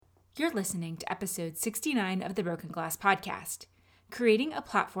You're listening to episode 69 of the Broken Glass Podcast, creating a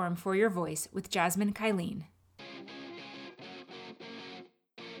platform for your voice with Jazmin and Kylene.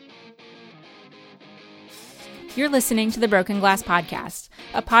 You're listening to the Broken Glass Podcast,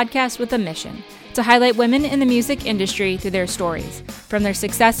 a podcast with a mission to highlight women in the music industry through their stories, from their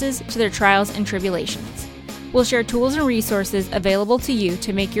successes to their trials and tribulations. We'll share tools and resources available to you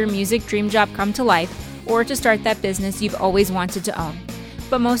to make your music dream job come to life or to start that business you've always wanted to own.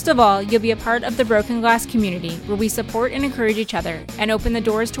 But most of all, you'll be a part of the Broken Glass community where we support and encourage each other and open the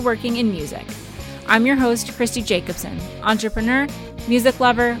doors to working in music. I'm your host, Christy Jacobson, entrepreneur, music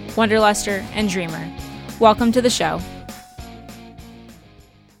lover, wanderluster, and dreamer. Welcome to the show.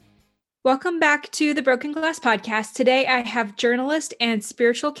 Welcome back to the Broken Glass Podcast. Today I have journalist and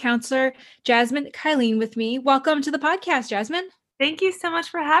spiritual counselor Jazmin Kylene with me. Welcome to the podcast, Jazmin. Thank you so much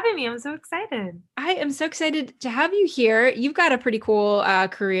for having me. I'm so excited. I am so excited to have you here. You've got a pretty cool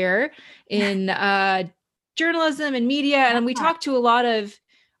career in journalism and media. And we talked to a lot of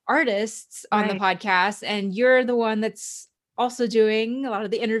artists on the podcast, and you're the one that's also doing a lot of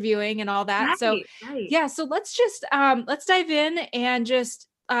the interviewing and all that. So let's just let's dive in and just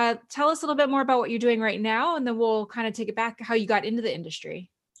tell us a little bit more about what you're doing right now. And then we'll kind of take it back how you got into the industry.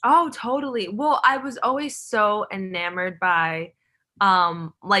 Oh, totally. Well, I was always so enamored by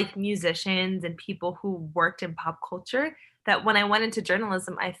like musicians and people who worked in pop culture that when I went into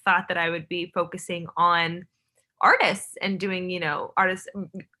journalism, I thought that I would be focusing on artists and doing, artist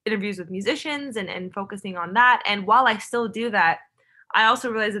interviews with musicians and focusing on that. And while I still do that, I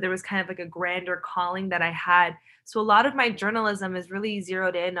also realized that there was kind of like a grander calling that I had. So a lot of my journalism is really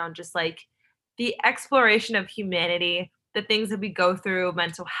zeroed in on just like the exploration of humanity, the things that we go through,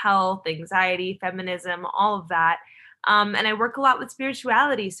 mental health, anxiety, feminism, all of that. And I work a lot with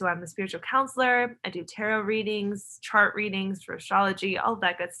spirituality. So I'm a spiritual counselor. I do tarot readings, chart readings for astrology, all of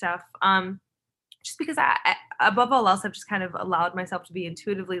that good stuff. Just because I, above all else, I've just kind of allowed myself to be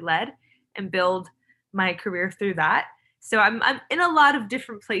intuitively led and build my career through that. So I'm in a lot of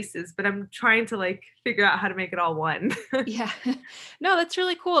different places, but I'm trying to figure out how to make it all one. Yeah. No, that's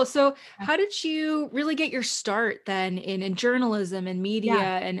really cool. So how did you really get your start then in journalism and media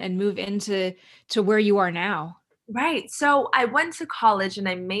and move into where you are now? Right. So I went to college and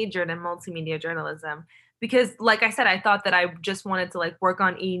I majored in multimedia journalism because, like I said, I thought that I just wanted to work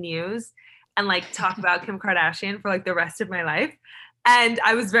on E! News and talk about Kim Kardashian for the rest of my life. And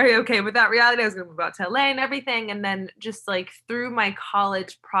I was very okay with that reality. I was going to move out to LA and everything. And then just through my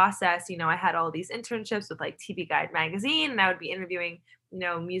college process, I had all these internships with TV Guide magazine, and I would be interviewing,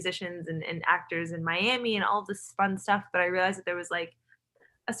 musicians and actors in Miami and all this fun stuff. But I realized that there was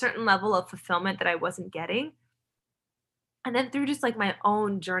a certain level of fulfillment that I wasn't getting. And then through just my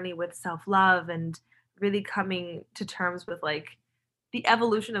own journey with self-love and really coming to terms with the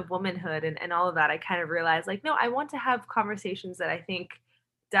evolution of womanhood and all of that, I kind of realized no, I want to have conversations that I think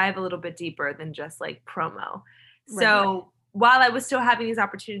dive a little bit deeper than just promo. Right. So while I was still having these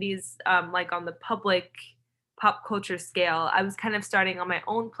opportunities, on the public pop culture scale, I was kind of starting on my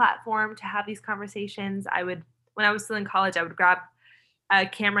own platform to have these conversations. When I was still in college, I would grab a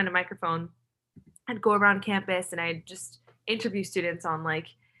camera and a microphone and go around campus, and I'd just interview students on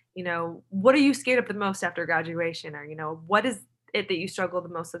what are you scared of the most after graduation, or what is it that you struggle the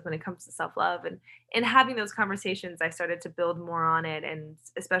most with when it comes to self-love. And having those conversations, I started to build more on it, and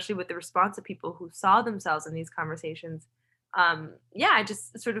especially with the response of people who saw themselves in these conversations, I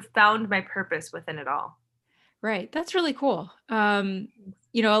just sort of found my purpose within it all. Right. That's really cool.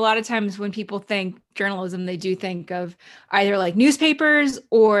 A lot of times when people think journalism, they do think of either newspapers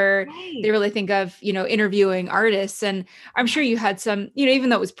or they really think of, interviewing artists. And I'm sure you had some, even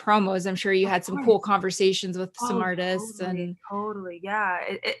though it was promos, I'm sure you had some cool conversations with some artists. Totally. Yeah.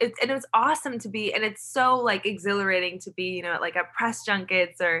 And it was awesome to be, and it's so exhilarating to be, at press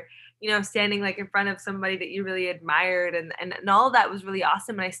junkets or, standing in front of somebody that you really admired, and all of that was really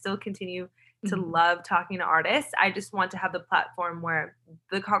awesome. And I still continue to love talking to artists. I just want to have the platform where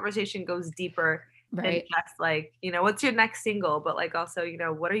the conversation goes deeper than just what's your next single, but also,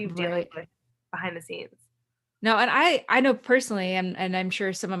 what are you dealing with behind the scenes? No, and I know personally, and I'm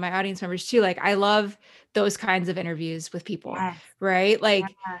sure some of my audience members too, I love those kinds of interviews with people, right?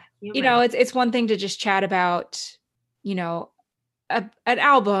 It's one thing to just chat about, an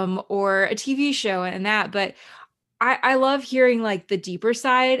album or a TV show and that, but I love hearing the deeper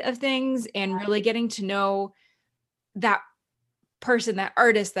side of things and really getting to know that person, that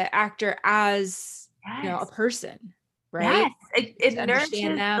artist, that actor as, a person, right? Yes, it nourishes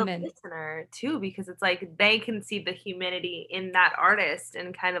the listener too, because it's they can see the humanity in that artist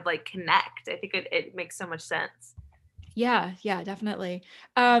and kind of connect. I think it makes so much sense. Yeah, yeah, definitely.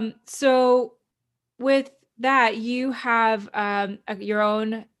 So with that, you have your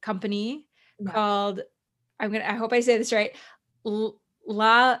own company Yeah. called, I hope I say this right, L-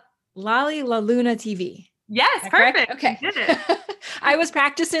 La Lali La Luna TV. Is Yes, that correct? perfect. You Okay. did it. I was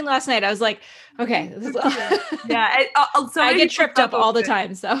practicing last night. I was like, okay, So cute. Yeah, so I many get people tripped up struggle all the with it.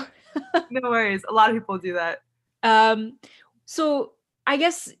 time. So, No worries. A lot of people do that. um, so I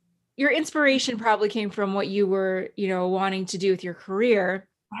guess your inspiration probably came from what you were, wanting to do with your career.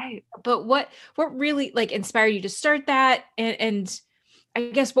 Right. But what really like inspired you to start that? And I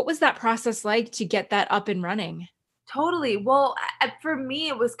guess what was that process like to get that up and running? Totally. Well, for me,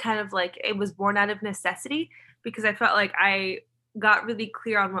 it was kind of like it was born out of necessity because I felt like I got really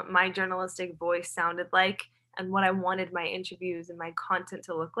clear on what my journalistic voice sounded like and what I wanted my interviews and my content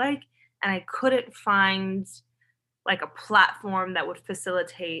to look like. And I couldn't find like a platform that would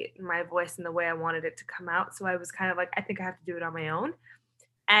facilitate my voice in the way I wanted it to come out. So I was kind of like, I think I have to do it on my own.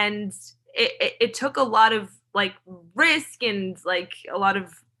 And it took a lot of like risk and like a lot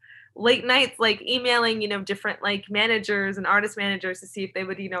of late nights like emailing different like managers and artist managers to see if they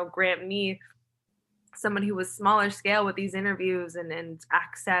would grant me someone who was smaller scale with these interviews and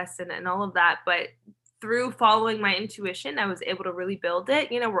access and all of that. But through following my intuition, I was able to really build it.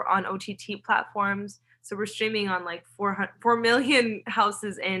 We're on OTT platforms, so we're streaming on like 4 million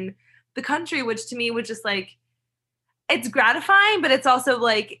houses in the country, which to me was just like it's gratifying, but it's also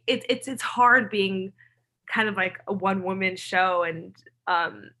like it's hard being kind of like a one woman show and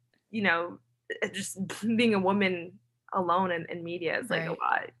you know just being a woman alone in media is like a Right.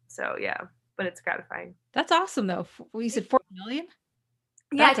 lot. So yeah, but it's gratifying. That's awesome though. You said 4 million?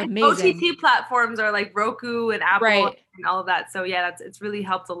 Yeah, I That's think amazing. OTT platforms are like Roku and Apple Right. and all of that. So yeah, it's really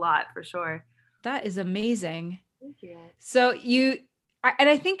helped a lot for sure. That is amazing. Thank you. So and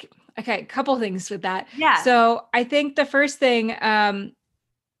I think, okay, a couple things with that. Yeah. So I think the first thing,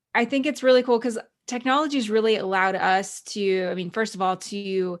 I think it's really cool because technology's really allowed us to, I mean, first of all,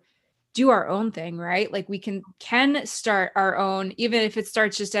 to do our own thing, right? Like we can start our own, even if it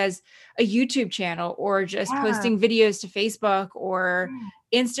starts just as a YouTube channel or just Yeah. posting videos to Facebook or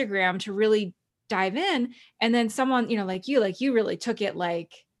Instagram to really dive in. And then someone, like you really took it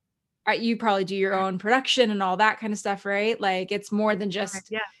like you probably do your own production and all that kind of stuff, right? Like it's more than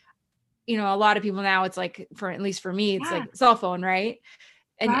just, Yeah. a lot of people now it's like at least for me, it's Yeah. like cell phone, right?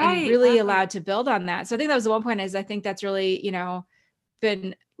 And you're Right. really Right. allowed to build on that. So I think that was the one point is I think that's really,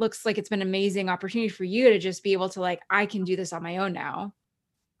 been looks like it's been an amazing opportunity for you to just be able to like, I can do this on my own now.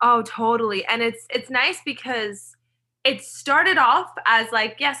 Oh, totally. And it's nice because it started off as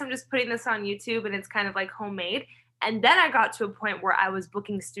like, yes, I'm just putting this on YouTube and it's kind of like homemade. And then I got to a point where I was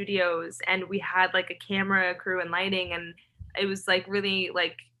booking studios and we had like a camera crew and lighting and it was like really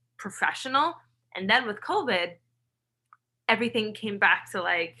like professional. And then with COVID, everything came back to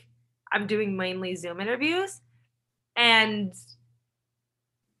like I'm doing mainly Zoom interviews. And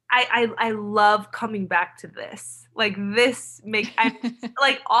I love coming back to this. Like this make I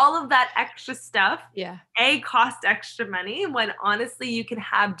like all of that extra stuff. Yeah. Cost extra money when honestly you can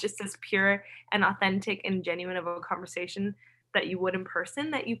have just as pure and authentic and genuine of a conversation that you would in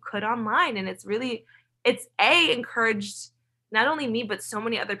person that you could online. And it's encouraged not only me but so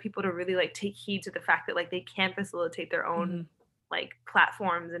many other people to really like take heed to the fact that like they can facilitate their own Mhm. like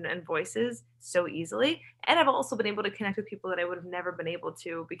platforms and voices so easily. And I've also been able to connect with people that I would have never been able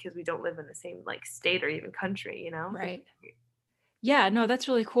to because we don't live in the same like state or even country. Right. Yeah, no, that's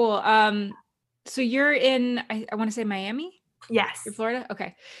really cool. So you're in, I want to say Miami? You're Yes. Florida?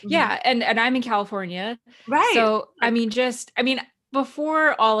 Okay. Mhm. Yeah. And I'm in California. Right. So, I mean,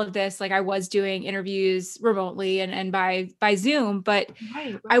 before all of this, like I was doing interviews remotely and by Zoom, but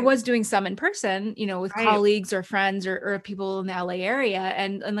Right, I right, was doing some in person, with right. colleagues or friends or people in the LA area.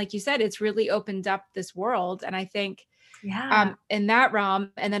 And like you said, it's really opened up this world. And I think Yeah. in that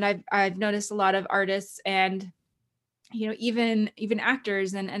realm, and then I've noticed a lot of artists and even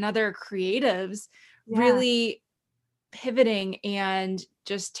actors and other creatives Yeah. really pivoting and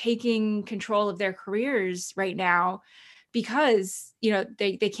just taking control of their careers right now because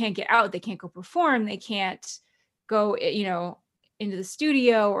they can't get out, they can't go perform, they can't go into the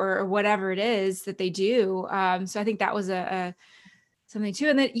studio or whatever it is that they do. So I think that was a something too.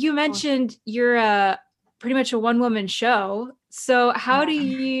 And then you mentioned you're pretty much a one woman show. So how do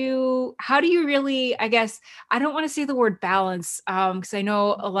you really, I guess, I don't want to say the word balance, because I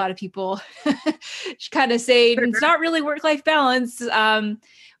know a lot of people kind of say it's not really work-life balance.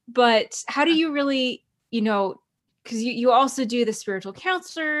 But how do you really, because you also do the spiritual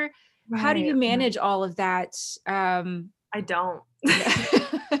counselor, how do Right. you manage all of that? I don't. Yeah.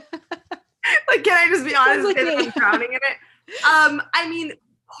 Like, can I just be honest like and say that I'm drowning in it? I mean,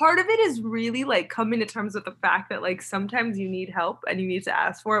 part of it is really like coming to terms with the fact that like sometimes you need help and you need to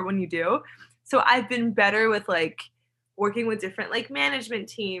ask for it when you do. So I've been better with like working with different like management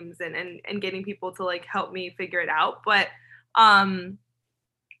teams and getting people to like help me figure it out. But I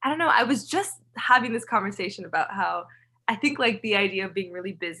don't know. I was just having this conversation about how I think like the idea of being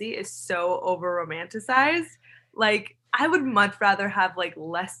really busy is so over romanticized. Like I would much rather have like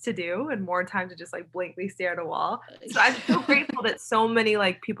less to do and more time to just like blankly stare at a wall. So I'm so grateful that so many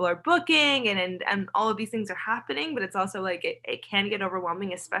like people are booking and all of these things are happening, but it's also like it can get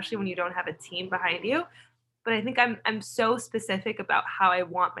overwhelming, especially when you don't have a team behind you. But I think I'm so specific about how I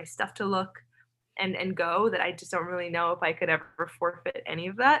want my stuff to look and go that I just don't really know if I could ever forfeit any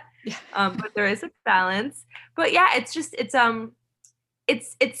of that. Yeah. But there is a balance. But yeah, it's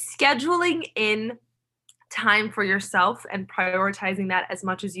scheduling in time for yourself and prioritizing that as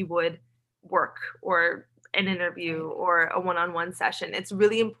much as you would work or an interview or a one-on-one session. It's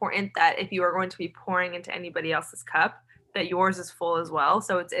really important that if you are going to be pouring into anybody else's cup, that yours is full as well.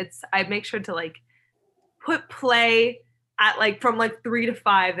 So it's I make sure to like put play at like from like 3 to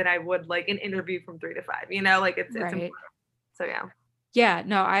 5 than I would like an interview from 3 to 5, you know, like it's important. So yeah. Yeah,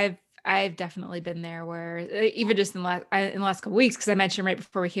 no, I've definitely been there where even just in the last couple weeks, because I mentioned right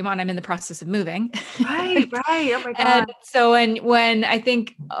before we came on, I'm in the process of moving. Right. Oh my And God. so when I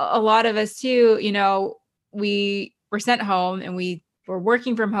think a lot of us too, you know, we were sent home and we were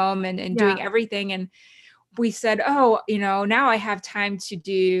working from home and Yeah. doing everything. And we said, oh, you know, now I have time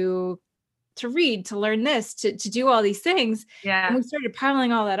to read, to learn this, to do all these things. Yeah. And we started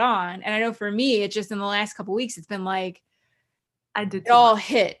piling all that on. And I know for me, it's just in the last couple of weeks, it's been like, I did it all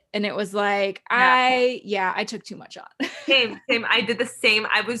hit. And it was like, Yeah. I took too much on. Same. I did the same.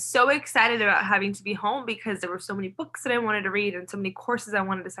 I was so excited about having to be home because there were so many books that I wanted to read and so many courses I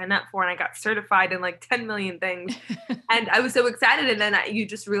wanted to sign up for. And I got certified in like 10 million things. And I was so excited. And then you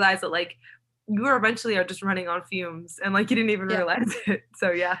just realize that like you eventually are just running on fumes and like you didn't even realize it.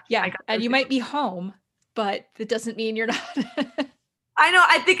 So yeah. Yeah. And you might be home, but that doesn't mean you're not. I know.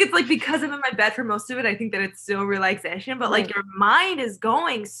 I think it's like because I'm in my bed for most of it, I think that it's still relaxation, but like your mind is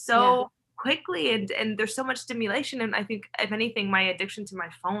going so quickly and there's so much stimulation. And I think if anything, my addiction to my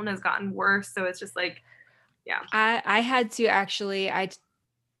phone has gotten worse. So it's just like, yeah. I had to actually, I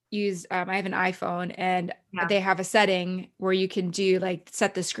use, I have an iPhone and they have a setting where you can do like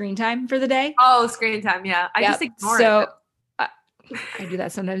set the screen time for the day. Oh, screen time. Yeah. I just ignore it. I do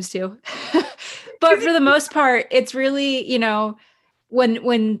that sometimes too. But for the most part, it's really, you know,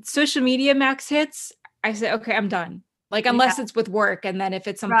 when social media max hits, I say, okay, I'm done. Like, unless it's with work. And then if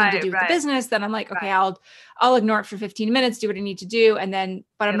it's something to do with the business, then I'm like, okay, I'll ignore it for 15 minutes, do what I need to do. And then,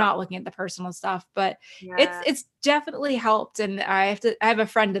 but I'm not looking at the personal stuff, but it's definitely helped. And I have a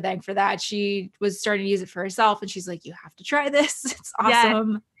friend to thank for that. She was starting to use it for herself and she's like, you have to try this. It's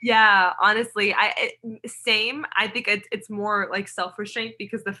awesome. Yeah, honestly, same. I think it's more like self-restraint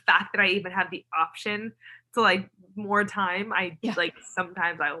because the fact that I even have the option to like more time, like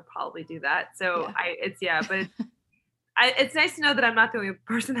sometimes I will probably do that. So but it's nice to know that I'm not the only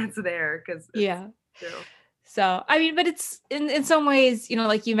person that's there because true. So, I mean, but it's in some ways, you know,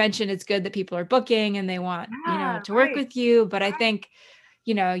 like you mentioned, it's good that people are booking and they want, you know, to work with you. But I think,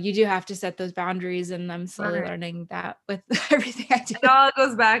 you know, you do have to set those boundaries and I'm slowly learning that with everything I do. It all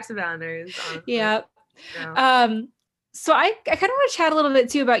goes back to boundaries, honestly. Yeah. So I kind of want to chat a little bit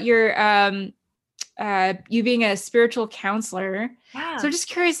too about your, you being a spiritual counselor. So just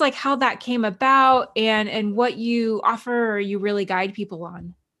curious, like how that came about and what you offer or you really guide people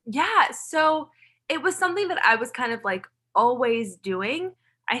on. Yeah. So it was something that I was kind of like always doing.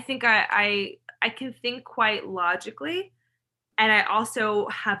 I think I can think quite logically. And I also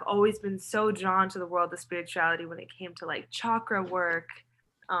have always been so drawn to the world of spirituality when it came to like chakra work,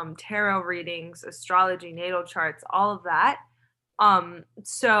 tarot readings, astrology, natal charts, all of that.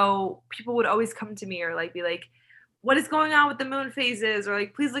 So people would always come to me or like be like, what is going on with the moon phases? Or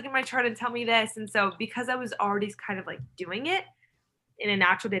like, please look at my chart and tell me this. And so because I was already kind of like doing it in a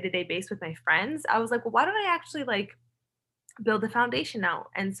natural day-to-day base with my friends, I was like, well, why don't I actually like build a foundation now?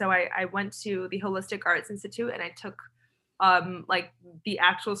 And so I went to the Holistic Arts Institute and I took like the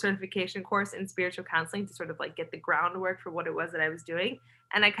actual certification course in spiritual counseling to sort of like get the groundwork for what it was that I was doing.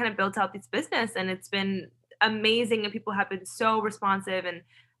 And I kind of built out this business and it's been amazing and people have been so responsive and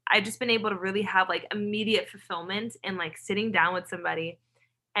I've just been able to really have like immediate fulfillment and like sitting down with somebody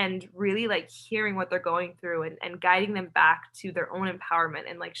and really like hearing what they're going through and guiding them back to their own empowerment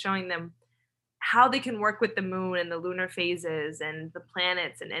and like showing them how they can work with the moon and the lunar phases and the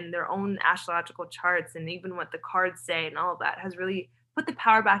planets and their own astrological charts and even what the cards say and all of that has really put the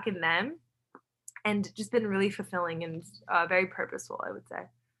power back in them and just been really fulfilling and very purposeful, I would say.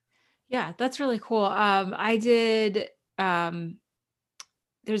 Yeah, that's really cool. I did,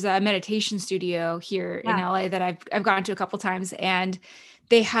 there's a meditation studio here in Yeah. LA that I've gone to a couple times, and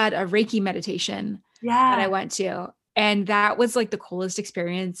they had a Reiki meditation that I Yeah. went to. And that was like the coolest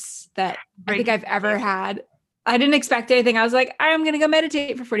experience that I think Reiki. I've ever had. I didn't expect anything. I was like, I'm going to go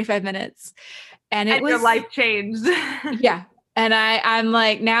meditate for 45 minutes. And it And your was, life changed. yeah. And I'm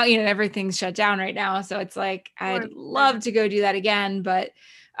like, now, everything's shut down right now. So it's like, I'd love to go do that again, but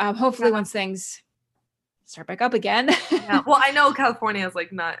hopefully Yeah. once things start back up again. Yeah. Well, I know California is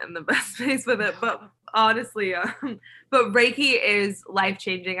like not in the best space with it, but honestly, but Reiki is life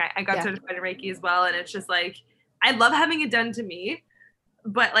changing. I got Yeah. certified in Reiki as well, and it's just like I love having it done to me,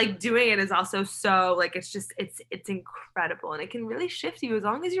 but like doing it is also so like it's incredible, and it can really shift you as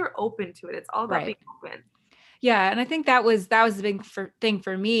long as you're open to it. It's all about Right. being open. Yeah. And I think that was the big thing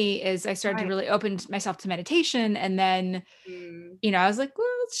for me is I started to Right. really open myself to meditation. And then, Mm. I was like, well,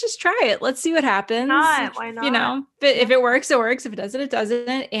 let's just try it. Let's see what happens. Why not? If it works, it works. If it doesn't, it doesn't.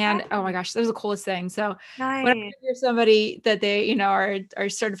 And oh my Right. gosh, that was the coolest thing. So whenever I Nice. hear somebody that they, are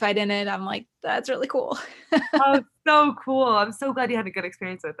certified in it, I'm like, that's really cool. Oh, so cool. I'm so glad you had a good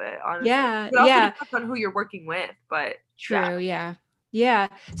experience with it, honestly. Yeah. It also Yeah. depends on who you're working with, but yeah. True. Yeah. Yeah.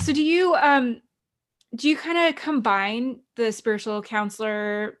 So do you kind of combine the spiritual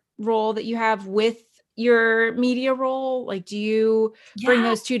counselor role that you have with your media role? Like, do you bring Yeah.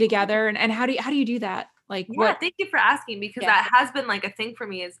 those two together, and how do you do that? Like Yeah, what? thank you for asking because Yeah. that has been like a thing for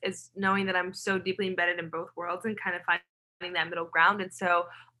me is knowing that I'm so deeply embedded in both worlds and kind of finding that middle ground. And so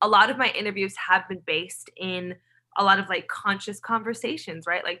a lot of my interviews have been based in a lot of like conscious conversations,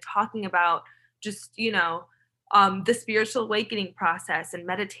 right? Like talking about just, the spiritual awakening process and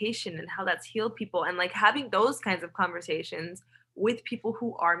meditation and how that's healed people and like having those kinds of conversations with people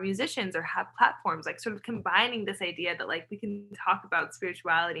who are musicians or have platforms, like sort of combining this idea that like we can talk about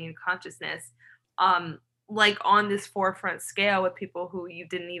spirituality and consciousness like on this forefront scale with people who you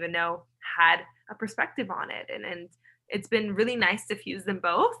didn't even know had a perspective on it. And it's been really nice to fuse them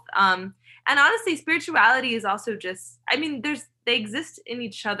both. And honestly, spirituality is also just, I mean, they exist in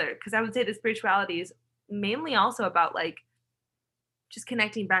each other because I would say that spirituality is mainly also about like just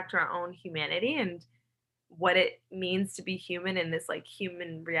connecting back to our own humanity and what it means to be human in this like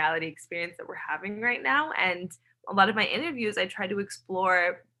human reality experience that we're having right now. And a lot of my interviews, I try to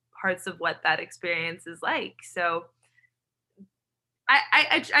explore parts of what that experience is like. So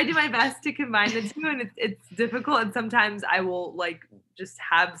I do my best to combine the two, and it's difficult. And sometimes I will like just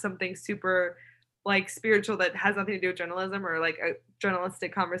have something super like spiritual that has nothing to do with journalism or like a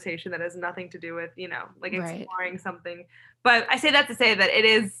journalistic conversation that has nothing to do with like Right. exploring something. But I say that to say that it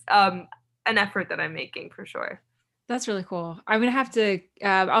is an effort that I'm making for sure. That's really cool. I'm gonna have to.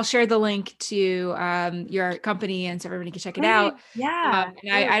 I'll share the link to your company, and so everybody can check it out. Great. Yeah.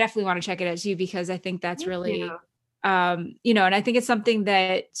 And I definitely want to check it out too because I think that's Thank you. really, and I think it's something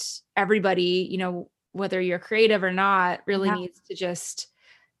that everybody, whether you're creative or not, really Yeah. needs to just.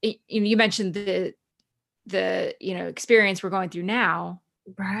 You mentioned the experience we're going through now,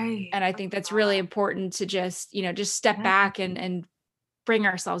 Right. and I think that's really important to just step Yeah. back and bring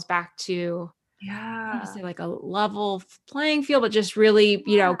ourselves back to. I don't Yeah. want to say like a level playing field, but just really,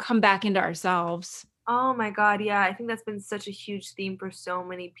 come back into ourselves. Oh my God. Yeah. I think that's been such a huge theme for so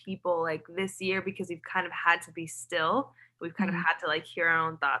many people like this year because we've kind of had to be still. We've kind of Mhm. had to like hear our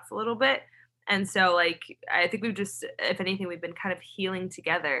own thoughts a little bit. And so, like, I think we've just, if anything, we've been kind of healing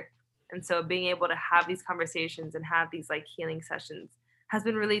together. And so, being able to have these conversations and have these like healing sessions has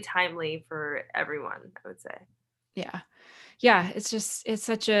been really timely for everyone, I would say. Yeah. Yeah. It's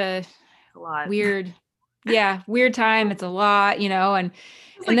such a A lot. weird, yeah, weird time. It's a lot, It's and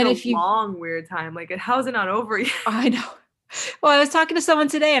like then a if you, long, weird time. Like, how's it not over yet? I know. Well, I was talking to someone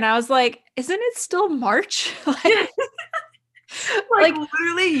today and I was like, isn't it still March? Yeah. Like, like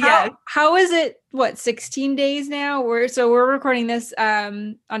literally, yes. how is it, what, 16 days now? We're recording this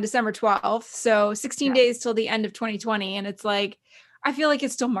on December 12th. So 16 Yeah. days till the end of 2020. And it's like, I feel like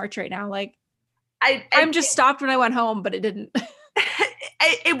it's still March right now. Like I time just stopped when I went home, but it didn't.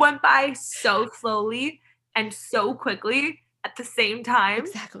 it went by so slowly and so quickly at the same time.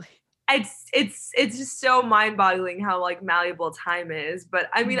 Exactly. It's just so mind-boggling how like malleable time is. But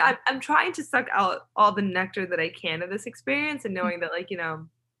I mean, I'm trying to suck out all the nectar that I can of this experience and knowing that like,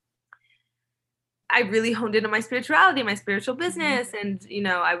 I really honed into my spirituality, my spiritual business, and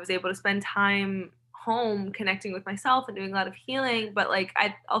I was able to spend time home connecting with myself and doing a lot of healing. But like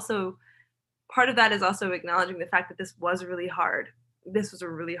I also part of that is also acknowledging the fact that this was really hard. this was a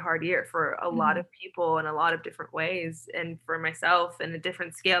really hard year for a lot of people in a lot of different ways, and for myself in a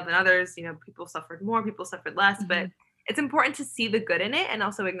different scale than others. You know, people suffered more, people suffered less, but it's important to see the good in it and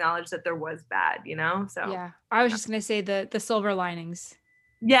also acknowledge that there was bad, you know? So Yeah. I was just going to say the silver linings.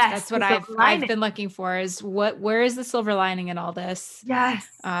 yes, That's what the silver I've lining. been looking for, is where is the silver lining in all this? Yes.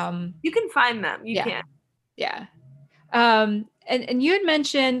 You can find them. You can. Yeah. And you had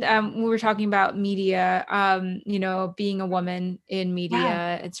mentioned, when we were talking about media, you know, being a woman in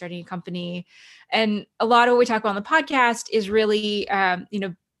media and starting a company, and a lot of what we talk about on the podcast is really, you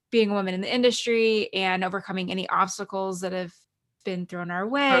know, being a woman in the industry and overcoming any obstacles that have been thrown our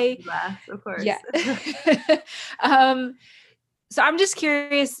way. Of course. Yeah. So I'm just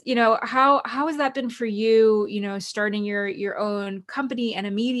curious, you know, how has that been for you, you know, starting your own company and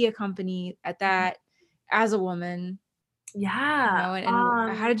a media company at that, as a woman? Yeah. You know,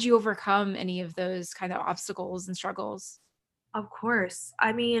 and how did you overcome any of those kind of obstacles and struggles? Of course.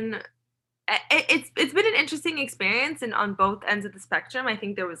 I mean, it's been an interesting experience, and on both ends of the spectrum. I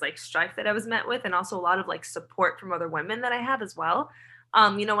think there was like strife that I was met with, and also a lot of like support from other women that I have as well.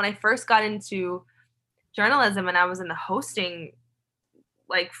 You know, when I first got into journalism and I was in the hosting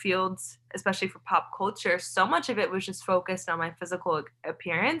like fields, especially for pop culture, so much of it was just focused on my physical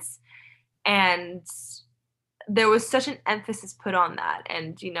appearance. And there was such an emphasis put on that.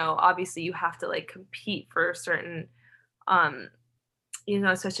 And, you know, obviously you have to like compete for certain, you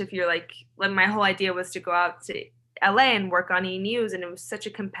know, especially if you're like my whole idea was to go out to LA and work on E! News, and it was such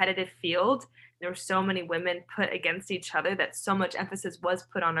a competitive field. There were so many women put against each other that so much emphasis was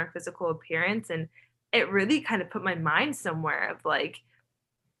put on our physical appearance. And it really kind of put my mind somewhere of like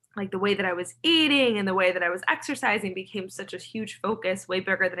the way that I was eating and the way that I was exercising became such a huge focus, way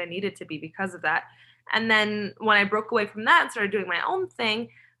bigger than I needed to be because of that. And then when I broke away from that and started doing my own thing,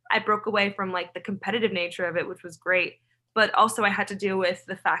 I broke away from like the competitive nature of it, which was great. But also I had to deal with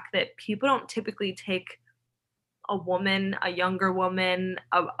the fact that people don't typically take a woman, a younger woman,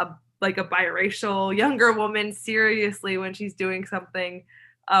 like a biracial younger woman seriously when she's doing something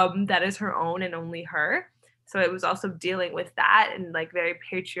that is her own and only her. So it was also dealing with that and like very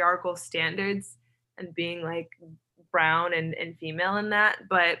patriarchal standards and being like brown and female in that.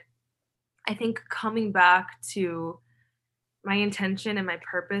 But I think coming back to my intention and my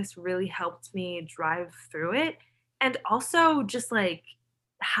purpose really helped me drive through it. And also just like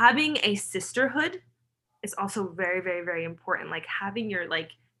having a sisterhood is also very, very, very important. Like having your like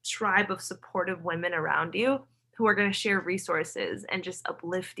tribe of supportive women around you who are going to share resources and just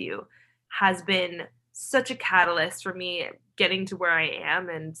uplift you has been such a catalyst for me getting to where I am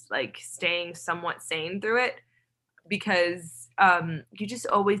and like staying somewhat sane through it, because you just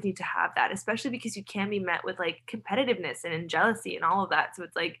always need to have that, especially because you can be met with like competitiveness and jealousy and all of that. So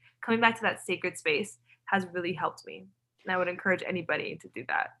it's like coming back to that sacred space has really helped me. And I would encourage anybody to do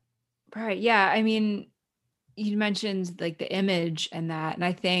that. Right. Yeah. I mean, you mentioned like the image and that, and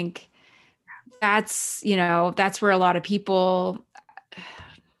I think that's, you know, that's where a lot of people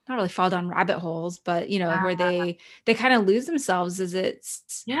not really fall down rabbit holes, but you know, where they kind of lose themselves, is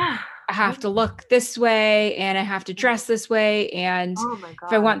it's, I have to look this way and I have to dress this way, and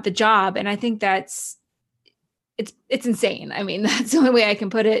if I want the job. And I think that's it's insane. I mean, that's the only way I can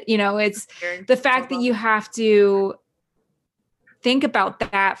put it. You know, it's the fact that you have to think about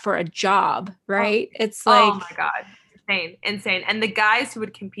that for a job, right? It's like, oh my God, insane. And the guys who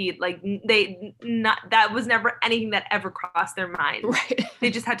would compete, like that was never anything that ever crossed their mind. Right. They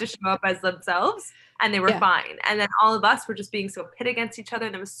just had to show up as themselves and they were fine. And then all of us were just being so pit against each other.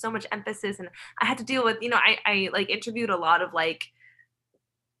 There was so much emphasis, and I had to deal with, you know, I like interviewed a lot of like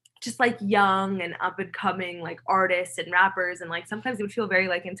just like young and up and coming like artists and rappers, and like sometimes they would feel very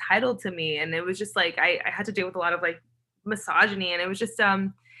like entitled to me, and it was just like I had to deal with a lot of like misogyny, and it was just I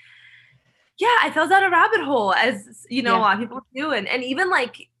fell down a rabbit hole, as you know, a lot of people do, and even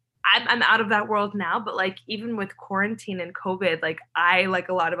like I'm out of that world now, but like even with quarantine and COVID, like I, like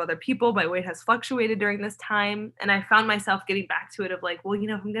a lot of other people, my weight has fluctuated during this time, and I found myself getting back to it of like, well, you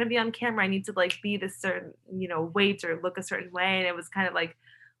know, if I'm gonna be on camera, I need to like be this certain, you know, weight or look a certain way, and it was kind of like,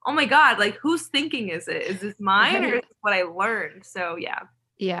 oh my God, like whose thinking is it? Is this mine or is this what I learned? So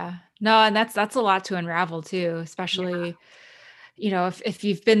yeah, no, and that's a lot to unravel too, especially you know, if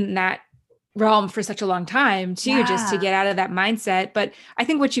you've been in that realm for such a long time too, just to get out of that mindset. But I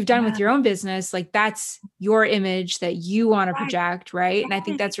think what you've done with your own business, like that's your image that you want to project. Right. And I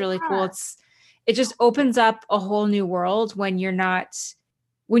think that's really cool. It just opens up a whole new world when you're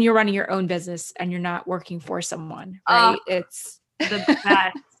running your own business and you're not working for someone. Right. It's the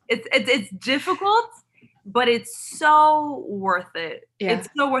best. It's difficult, but it's so worth it. It's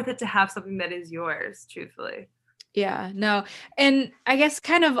so worth it to have something that is yours, truthfully. Yeah, no. And I guess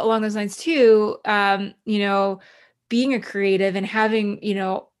kind of along those lines too, being a creative and having,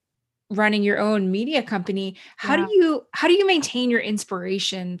 running your own media company, Yeah. how do you maintain your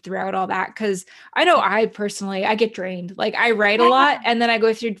inspiration throughout all that? Because I know I personally, I get drained. Like I write a lot and then I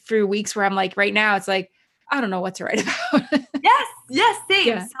go through weeks where I'm like, right now it's like, I don't know what to write about. Yes, yes, same.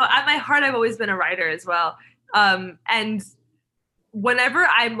 Yeah. So at my heart, I've always been a writer as well. And whenever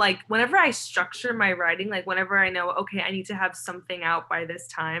I structure my writing, like whenever I know, okay, I need to have something out by this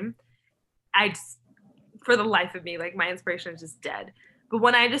time, I just, for the life of me, like my inspiration is just dead. But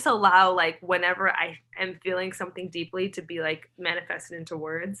when I just allow, like, whenever I am feeling something deeply to be like manifested into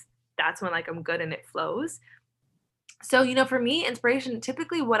words, that's when like I'm good and it flows. So, for me, inspiration,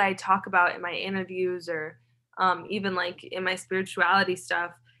 typically what I talk about in my interviews or even like in my spirituality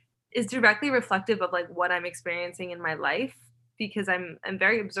stuff is directly reflective of like what I'm experiencing in my life because I'm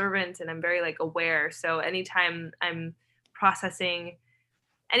very observant and I'm very like aware. So anytime I'm processing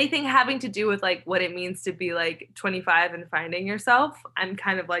anything having to do with like what it means to be like 25 and finding yourself, I'm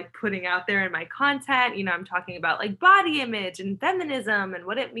kind of like putting out there in my content. I'm talking about like body image and feminism and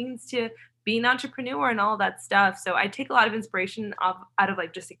what it means to be an entrepreneur and all that stuff. So I take a lot of inspiration out of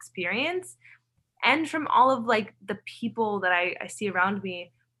like just experience and from all of like the people that I see around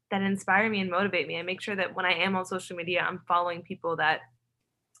me that inspire me and motivate me. I make sure that when I am on social media, I'm following people that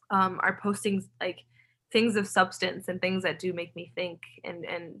are posting like things of substance and things that do make me think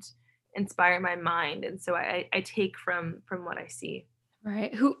and inspire my mind. And so I take from what I see.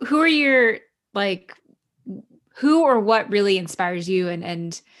 Right. Who are your like who or what really inspires you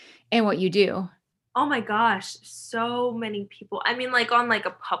and what you do? Oh my gosh, so many people. I mean, like on like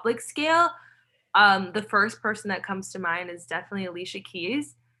a public scale, the first person that comes to mind is definitely Alicia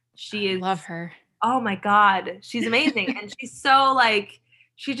Keys. She I is, love her. oh my God, she's amazing. And she's so like,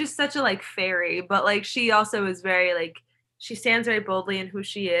 she's just such a like fairy, but like she also is very like, she stands very boldly in who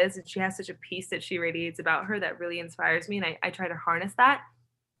she is. And she has such a peace that she radiates about her that really inspires me. And I try to harness that.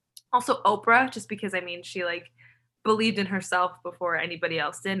 Also Oprah, just because I mean, she like believed in herself before anybody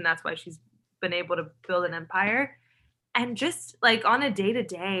else did. And that's why she's been able to build an empire. And just like on a day to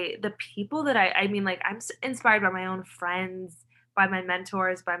day, the people that I mean, like I'm inspired by my own friends, by my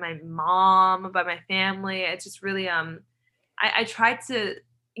mentors, by my mom, by my family. It's just really, I try to,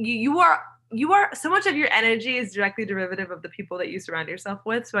 you are so much of your energy is directly derivative of the people that you surround yourself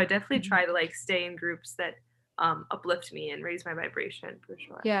with. So I definitely try to like stay in groups that uplift me and raise my vibration for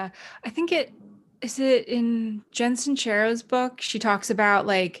sure. Yeah. I think it in Jen Sincero's book, she talks about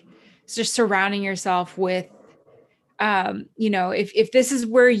like just surrounding yourself with if this is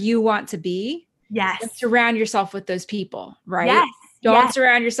where you want to be, then Yes. surround yourself with those people, right? Yes. Don't Yes.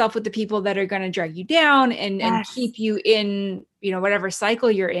 surround yourself with the people that are going to drag you down and Yes. keep you in, whatever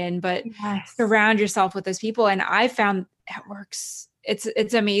cycle you're in, but Yes. surround yourself with those people. And I found that works.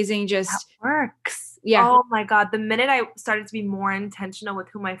 It's amazing. That Just, works. yeah. Oh my God. The minute I started to be more intentional with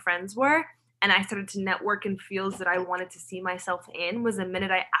who my friends were and I started to network in fields that I wanted to see myself in was the minute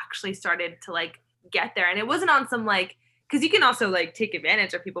I actually started to like get there. And it wasn't on some like, because you can also like take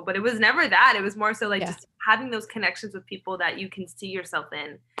advantage of people, but it was never that. It was more so like Yeah. just having those connections with people that you can see yourself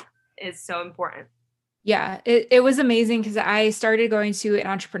in is so important. Yeah, it was amazing because I started going to an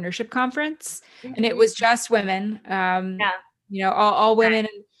entrepreneurship conference and it was just women, Yeah. all women.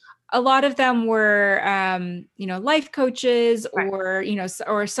 And a lot of them were, life coaches Right. or,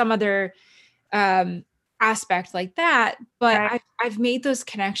 or some other aspect like that. But Right. I've made those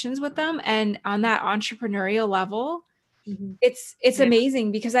connections with them. And on that entrepreneurial level, Mhm. it's Yeah.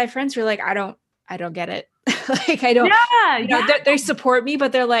 amazing because I have friends who are like, I don't get it. Like I don't, Yeah. Yeah. they support me,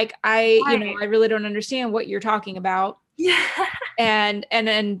 but they're like, Right. I really don't understand what you're talking about. Yeah. And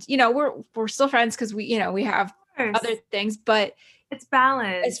we're still friends because we have Of other course. things, but It's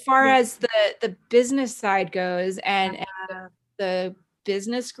balance. as far Yeah. as the business side goes and Yeah. the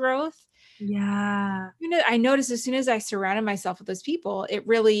business growth, Yeah. I noticed as soon as I surrounded myself with those people, it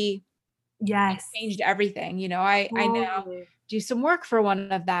really Yes. changed everything. I now Totally. do some work for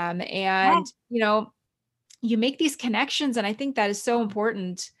one of them and, Yes. you make these connections. And I think that is so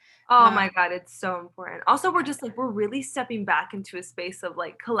important. Oh Uh, my God, it's so important. Also, we're just like, we're really stepping back into a space of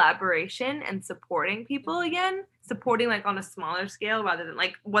like collaboration and supporting people again, supporting like on a smaller scale rather than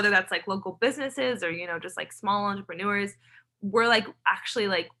like whether that's like local businesses or, just like small entrepreneurs. We're like actually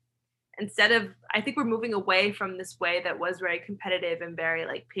like, instead of, I think we're moving away from this way that was very competitive and very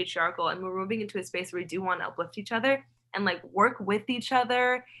like patriarchal. And we're moving into a space where we do want to uplift each other and like work with each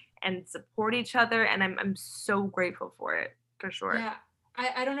other and support each other. And I'm so grateful for it for sure. Yeah,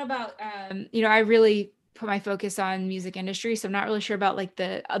 I don't know about I really put my focus on music industry, so I'm not really sure about like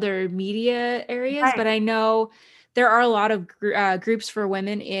the other media areas, Right. but I know there are a lot of groups for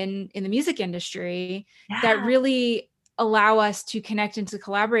women in the music industry that Yeah. really allow us to connect and to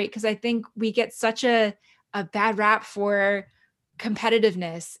collaborate. Because I think we get such a bad rap for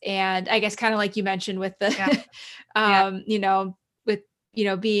competitiveness, and I guess kind of like you mentioned with the Yeah. Yeah. with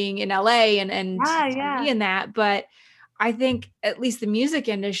being in LA and Yeah. TV Yeah. and that. But I think at least the music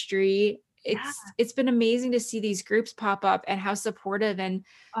industry, Yeah. it's been amazing to see these groups pop up and how supportive, and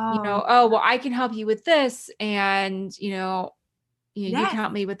Oh, oh, well, I can help you with this, and you yes. can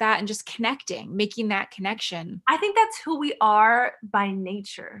help me with that, and just connecting, making that connection. I think that's who we are by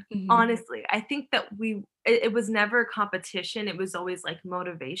nature. Mhm. Honestly, I think that it was never competition. It was always like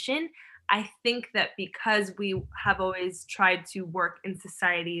motivation. I think that because we have always tried to work in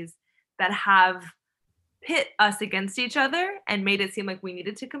societies that have pit us against each other and made it seem like we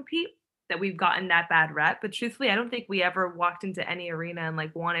needed to compete, that we've gotten that bad rep. But truthfully, I don't think we ever walked into any arena and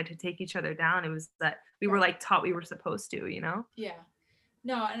like wanted to take each other down. It was that we were like taught we were supposed to, you know? Yeah.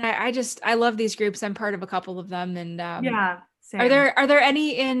 No, and I love these groups. I'm part of a couple of them. And Yeah, are same. there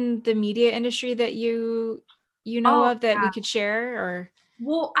any in the media industry that you know Oh, of that we yeah. could share? Or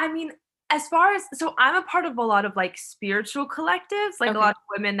Well, I mean, as far as so I'm a part of a lot of like spiritual collectives, like a okay, lot of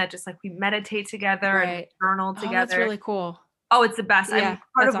women that just like we meditate together and we right. journal Oh, that's together. really cool. Oh, it's the best. I'm Yeah,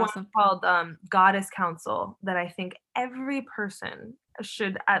 part that's of one awesome. called Goddess Council that I think every person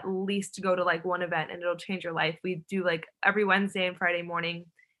should at least go to like one event and it'll change your life. We do like every Wednesday and Friday morning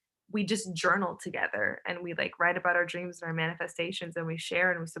we just journal together and we like write about our dreams and our manifestations and we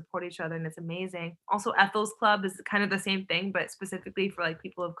share and we support each other and it's amazing. Also Ethel's Club is kind of the same thing but specifically for like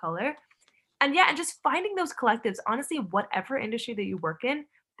people of color. And yeah, and just finding those collectives, honestly, whatever industry that you work in,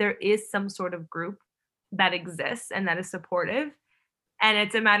 there is some sort of group that exists and that is supportive. And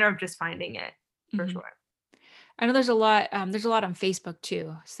it's a matter of just finding it for Mhm. sure. I know there's a lot. There's a lot on Facebook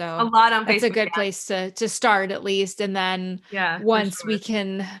too, A so lot on that's a Facebook. good Yeah. place to start at least, and then Yeah, for once we sure.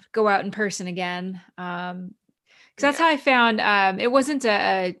 can go out in person again. Because that's Yeah. how I found. It wasn't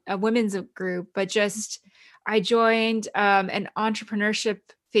a women's group, but just I joined an entrepreneurship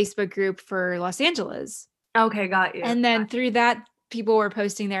Facebook group for Los Angeles, Okay, got you. and then through that, people were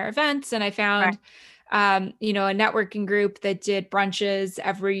posting their events, and I Right. found, a networking group that did brunches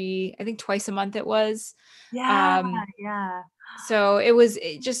I think twice a month it was. Yeah, Um, yeah. so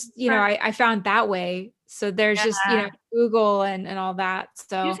it just, Right. I found that way. So there's just, Yeah. Google and all that. You just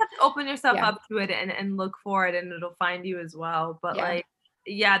So have to open yourself yeah, up to it and look for it and it'll find you as well. But yeah. like,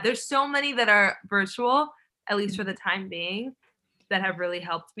 yeah, there's so many that are virtual, at least for Mhm. the time being, that have really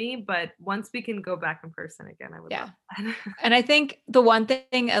helped me. But once we can go back in person again, I would love Yeah. that. And I think the one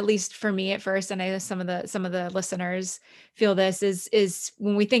thing, at least for me at first, and I know some of the listeners feel this is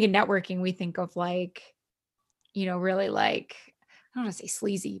when we think of networking, we think of like, really like, I don't want to say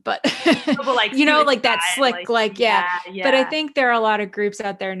sleazy, but But like suit and like that tie and slick, like like, yeah. yeah, But I yeah. think there are a lot of groups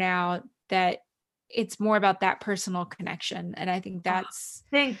out there now that it's more about that personal connection. And I think Oh, that's,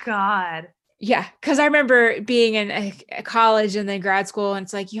 thank God. yeah. Cause I remember being in a college and then grad school, and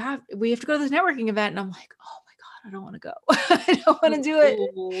it's like, we have to go to this networking event. And I'm like, oh my God, I don't want to go. I don't want to do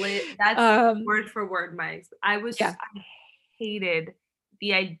it. That's Um, word for word, Mike. yeah. I hated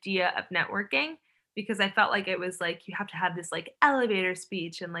the idea of networking because I felt like it was like you have to have this like elevator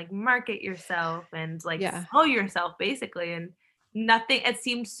speech and like market yourself and like Yeah. sell yourself basically. And nothing, it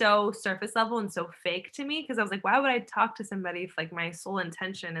seemed so surface level and so fake to me because I was like, why would I talk to somebody if like my sole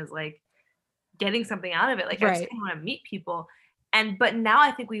intention is like getting something out of it? Like I just Right. kind of want to meet people. And but now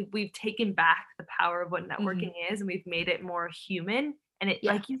I think we've taken back the power of what Mhm. networking is and we've made it more human. And it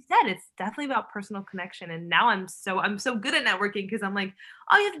Yeah. like you said, it's definitely about personal connection. And now I'm so good at networking because I'm like,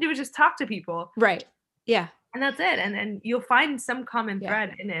 all you have to do is just talk to people. Right. Yeah. And that's it. And you'll find some common Yeah.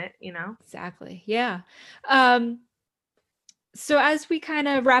 thread in it, you know? Exactly. Yeah. Um, So as we kind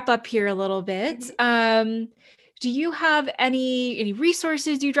of wrap up here a little bit, Mhm. do you have any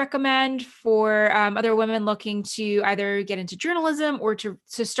resources you'd recommend for other women looking to either get into journalism or to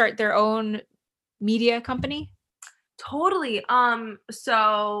start their own media company? Totally.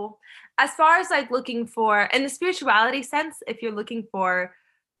 So as far as like looking for in the spirituality sense, if you're looking for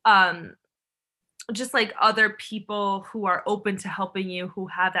um just like other people who are open to helping you, who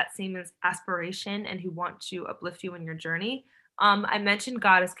have that same aspiration and who want to uplift you in your journey. I mentioned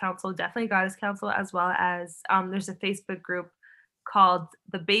Goddess Council, definitely Goddess Council, as well as there's a Facebook group called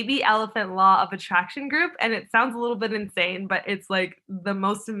the Baby Elephant Law of Attraction group. And it sounds a little bit insane, but it's like the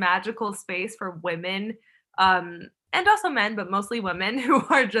most magical space for women and also men, but mostly women who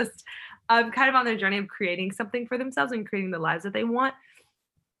are just kind of on their journey of creating something for themselves and creating the lives that they want.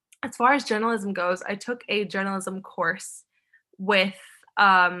 As far as journalism goes, I took a journalism course with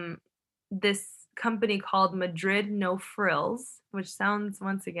um, this company called Madrid No Frills, which sounds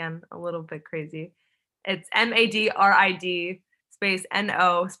once again a little bit crazy. It's MADRID space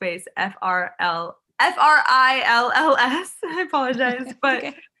NO space FRILLS. I apologize, but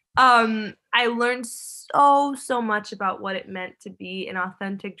Okay. I learned so much about what it meant to be an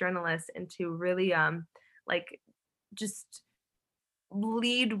authentic journalist and to really like just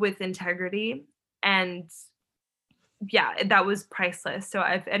lead with integrity. And yeah, that was priceless. So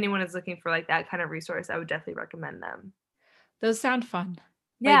if anyone is looking for like that kind of resource, I would definitely recommend them. Those sound fun.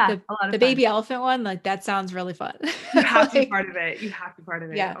 Like Yeah, a lot the of fun. baby elephant one, like that sounds really fun. You have to be Like, part of it. You have to be part of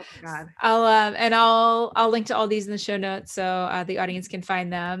it. yeah. Oh my God. I'll link to all these in the show notes so the audience can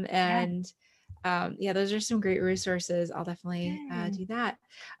find them. Yeah. And yeah, those are some great resources. I'll definitely Yay. do that.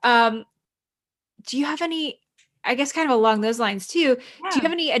 Do you have any, I guess kind of along those lines too, do you Yeah.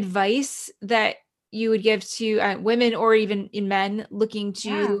 have any advice that you would give to women or even in men looking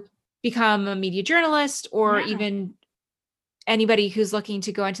Yeah. to become a media journalist, or Yeah. even anybody who's looking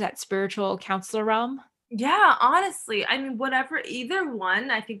to go into that spiritual counselor realm? Yeah, honestly, I mean, whatever, either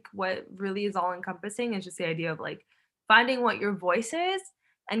one, I think what really is all encompassing is just the idea of like finding what your voice is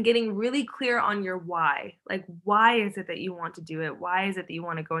and getting really clear on your why. Like, why is it that you want to do it? Why is it that you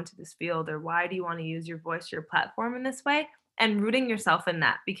want to go into this field? Or why do you want to use your voice, your platform in this way? And rooting yourself in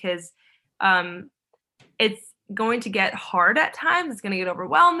that, because um, it's going to get hard at times. It's going to get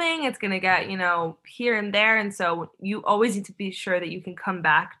overwhelming. It's going to get, here and there. And so you always need to be sure that you can come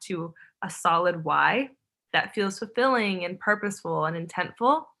back to a solid why that feels fulfilling and purposeful and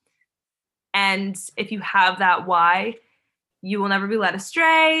intentful. And if you have that why, you will never be led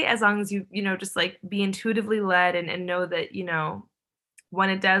astray, as long as you, just like be intuitively led, and know that, when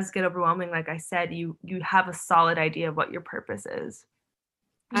it does get overwhelming, like I said, you have a solid idea of what your purpose is.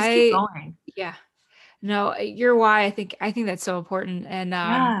 Just keep going. Yeah, no, your why, I think that's so important. And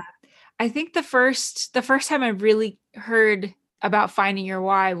Yeah. I think the first time I really heard about finding your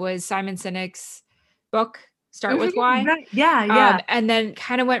why was Simon Sinek's book, Start With Mhm. Why. Right. Yeah, yeah. And then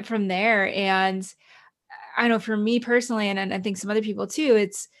kind of went from there. And I know for me personally, and I think some other people too,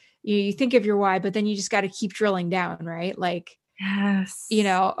 it's you think of your why, but then you just got to keep drilling down, right? Like, Yes.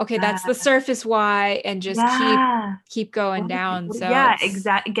 okay, that's Yeah. the surface why, and just Yeah. keep going down. So Yeah, it's,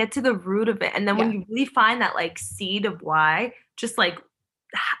 exactly. Get to the root of it. And then when yeah, you really find that like seed of why, just like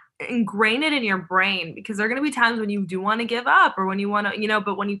ingrain it in your brain, because there are going to be times when you do want to give up, or when you want to,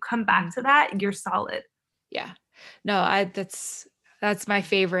 but when you come back to that, you're solid. yeah. No, that's my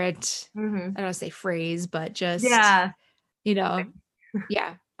favorite. Hmm. I don't want to say phrase, but just, Yeah.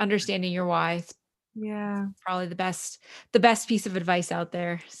 yeah, understanding your why is Yeah. probably the best piece of advice out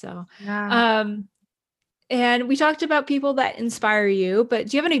there. So, Yeah. um, and we talked about people that inspire you, but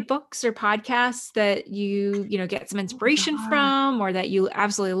do you have any books or podcasts that you get some Oh inspiration God. from, or that you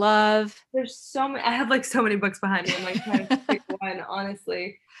absolutely love? There's so many. I have like so many books behind me. I'm like trying to pick one,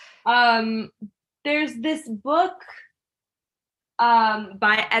 honestly. Um, there's this book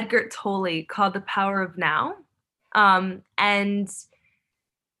by Edgar Tolle called The Power of Now. And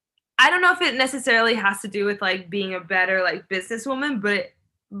I don't know if it necessarily has to do with like being a better like businesswoman, but it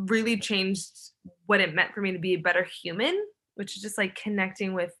really changed what it meant for me to be a better human, which is just like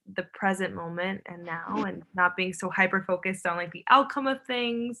connecting with the present moment and now, and not being so hyper focused on like the outcome of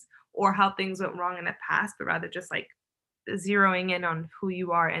things or how things went wrong in the past, but rather just like zeroing in on who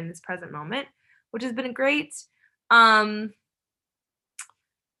you are in this present moment, which has been great. Um,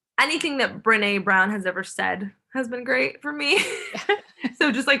 Anything that Brene Brown has ever said has been great for me.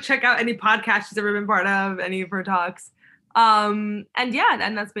 So just like check out any podcast she's ever been part of, any of her talks. And yeah,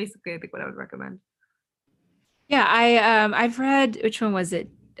 and that's basically I think what I would recommend. Yeah, I've read, which one was it?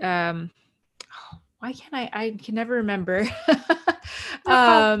 Why can't I can never remember. No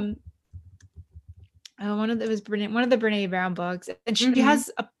problem. One of one of the Brene Brown books, and she Hmm. has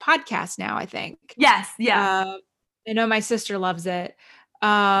a podcast now, I think. Yes, yeah. I know my sister loves it.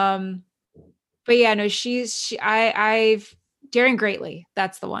 Um, but yeah, no, I've Daring Greatly.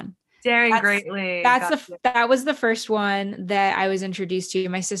 That's the one. Daring That's greatly. Gotcha. that was the first one that I was introduced to.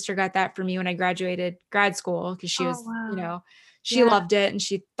 My sister got that for me when I graduated grad school, because she Oh was, wow. she Yeah. loved it and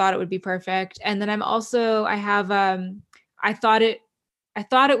she thought it would be perfect. And then I have I thought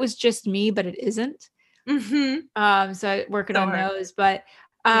it was just me, but it isn't. Hmm. So I'm working So on hard. those. But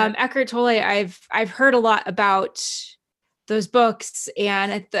Yeah. Eckhart Tolle, I've heard a lot about those books,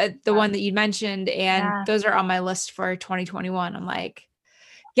 and the one that you mentioned, and Yeah. those are on my list for 2021. I'm like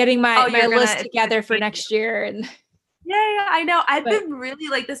getting Oh, my you're gonna list it's gonna together for change it. next year. And Yeah, yeah, I know. I've but been really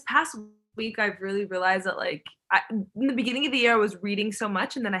like this past week, I've really realized that like in the beginning of the year I was reading so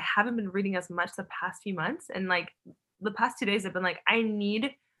much, and then I haven't been reading as much the past few months. And like the past 2 days I've been like, I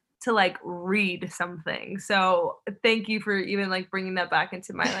need to like read something. So thank you for even like bringing that back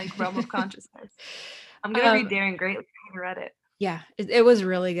into my like realm of consciousness. I'm gonna read Daring Greatly. I haven't read it. Yeah, it was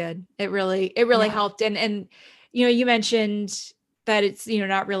really good. It really helped. And you mentioned that it's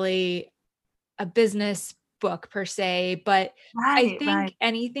not really a business book per se, but I think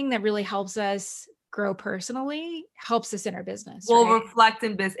anything that really helps us grow personally helps us in our business. We'll right? reflect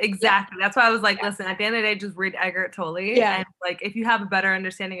in business. Exactly. Yeah. That's why I was like, listen, at the end of the day, just read Eckhart Tolle. Yeah. And like, if you have a better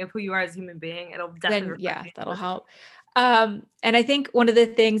understanding of who you are as a human being, it'll definitely that'll help. And I think one of the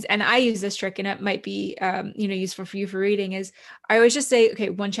things, and I use this trick and it might be, useful for you for reading, is I always just say, okay,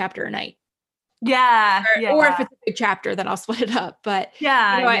 one chapter a night. Yeah. Or if it's a big chapter, then I'll split it up. But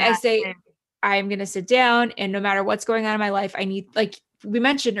I say, I'm going to sit down, and no matter what's going on in my life, I need, like we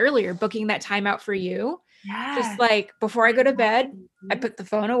mentioned earlier, booking that time out for you. Yeah. Just like before I go to bed, I put the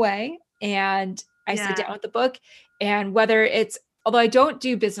phone away and I sit down with the book. And whether it's, although I don't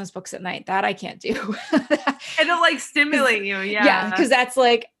do business books at night, that I can't do. It'll like stimulate you. Yeah. Because that's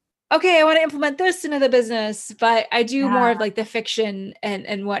like, okay, I want to implement this into the business, but I do more of like the fiction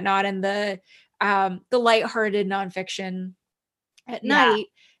and whatnot, and the lighthearted nonfiction at night,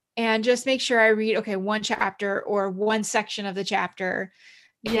 and just make sure I read, okay, one chapter or one section of the chapter.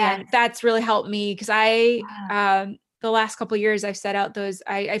 Yeah. And that's really helped me because the last couple of years I've set out those,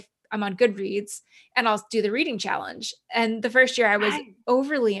 I'm on Goodreads and I'll do the reading challenge. And the first year I was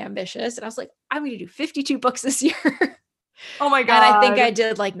overly ambitious and I was like, I'm going to do 52 books this year. Oh my God. And I think I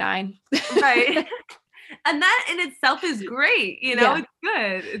did like 9. Right. And that in itself is great. It's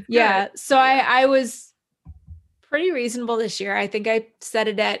good. It's yeah. good. So I was pretty reasonable this year. I think I set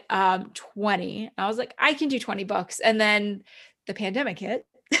it at 20. I was like, I can do 20 books. And then the pandemic hit.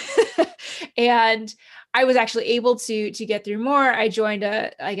 And I was actually able to get through more. I joined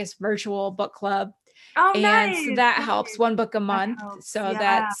a, I guess, virtual book club. Oh, and nice. So that helps. One book a month. So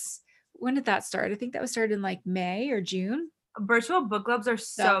that's, when did that start? I think that was started in like May or June. Virtual book clubs are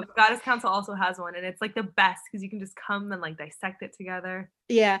so Goddess Council also has one, and it's like the best because you can just come and like dissect it together.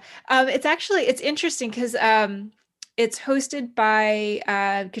 Yeah. It's interesting because it's hosted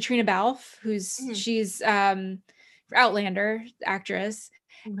by Katrina Balfe, she's Outlander actress.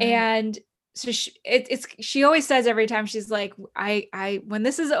 Right. And so she always says every time, she's like, I when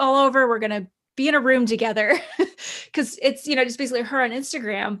this is all over, we're gonna be in a room together, because it's just basically her on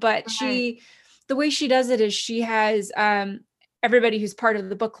Instagram. But the way she does it is she has everybody who's part of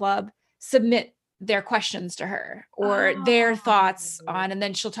the book club submit their questions to her or their thoughts on, and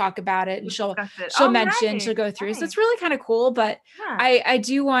then she'll talk about it, and she'll mention, she'll go through. So it's really kind of cool. But I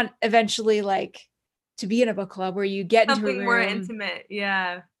do want eventually like to be in a book club where you get something into a room more intimate,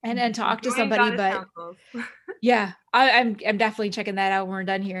 and talk to somebody. But yeah, I'm definitely checking that out when we're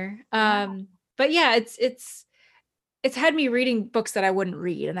done here. But yeah, it's had me reading books that I wouldn't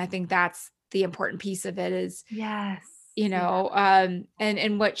read, and I think that's the important piece of it. Is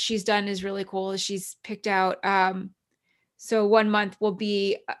and what she's done is really cool. Is she's picked out so one month will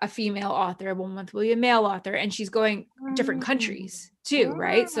be a female author, one month will be a male author, and she's going different countries too,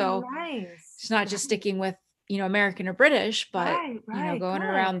 right? So it's not just sticking with American or British, but going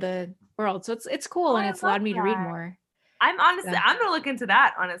around the world. So it's cool, and it's allowed me to read more. I'm gonna look into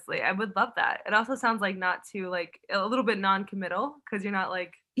that. Honestly, I would love that. It also sounds like not too like a little bit non-committal, because you're not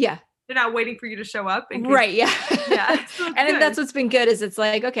like they're not waiting for you to show up. Right. Yeah. Yeah. And that's what's been good, is it's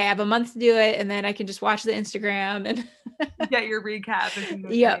like, okay, I have a month to do it, and then I can just watch the Instagram and get your recap.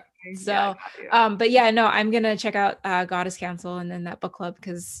 Yep. So, but yeah, no, I'm going to check out Goddess Council and then that book club,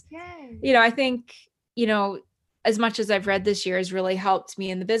 because, I think, as much as I've read this year has really helped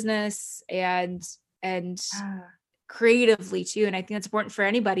me in the business and creatively too. And I think it's important for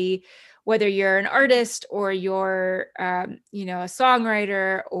anybody, whether you're an artist or you're, a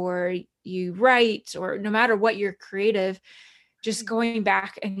songwriter, or you write, or no matter what, you're creative, just going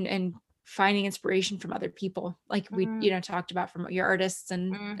back and finding inspiration from other people. Like we, talked about, from your artists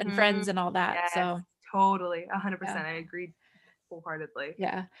and friends and all that. Yes, so totally. 100%. I agree wholeheartedly.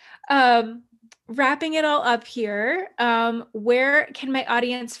 Yeah. Wrapping it all up here. Where can my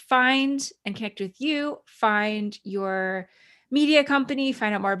audience find and connect with you, find your media company,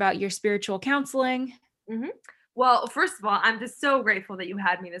 find out more about your spiritual counseling? Well, first of all, I'm just so grateful that you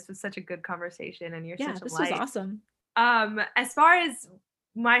had me. This was such a good conversation, and you're such a light. This was awesome. As far as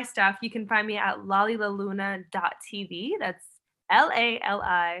my stuff, you can find me at lalilaluna.tv. That's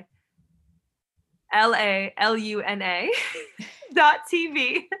LALILUNA.tv.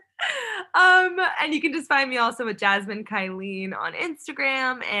 And you can just find me also at Jazmin Kylene on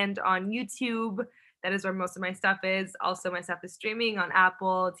Instagram and on YouTube. That is where most of my stuff is. Also, my stuff is streaming on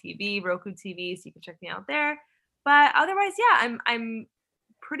Apple TV, Roku TV, so you can check me out there. But otherwise, I'm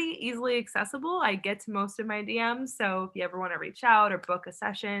pretty easily accessible. I get to most of my DMs. So if you ever want to reach out or book a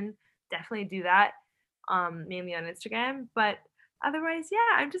session, definitely do that. Mainly on Instagram. But otherwise, yeah,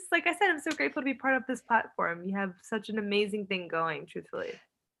 I'm just, like I said, I'm so grateful to be part of this platform. You have such an amazing thing going, truthfully.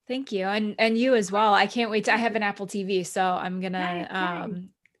 Thank you. And you as well. I can't wait I have an Apple TV, so I'm gonna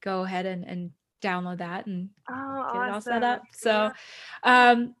go ahead and download that and get it all set up. So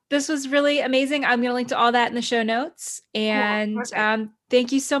this was really amazing. I'm gonna link to all that in the show notes. And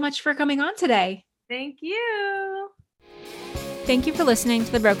thank you so much for coming on today. Thank you. Thank you for listening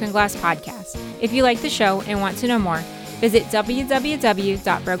to the Broken Glass Podcast. If you like the show and want to know more, visit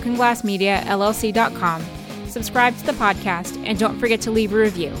www.brokenglassmediallc.com, subscribe to the podcast, and don't forget to leave a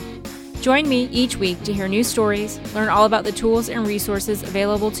review. Join me each week to hear new stories, learn all about the tools and resources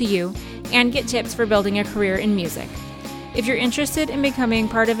available to you, and get tips for building a career in music. If you're interested in becoming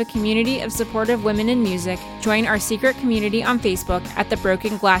part of a community of supportive women in music, join our secret community on Facebook at the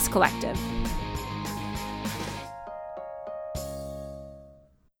Broken Glass Collective.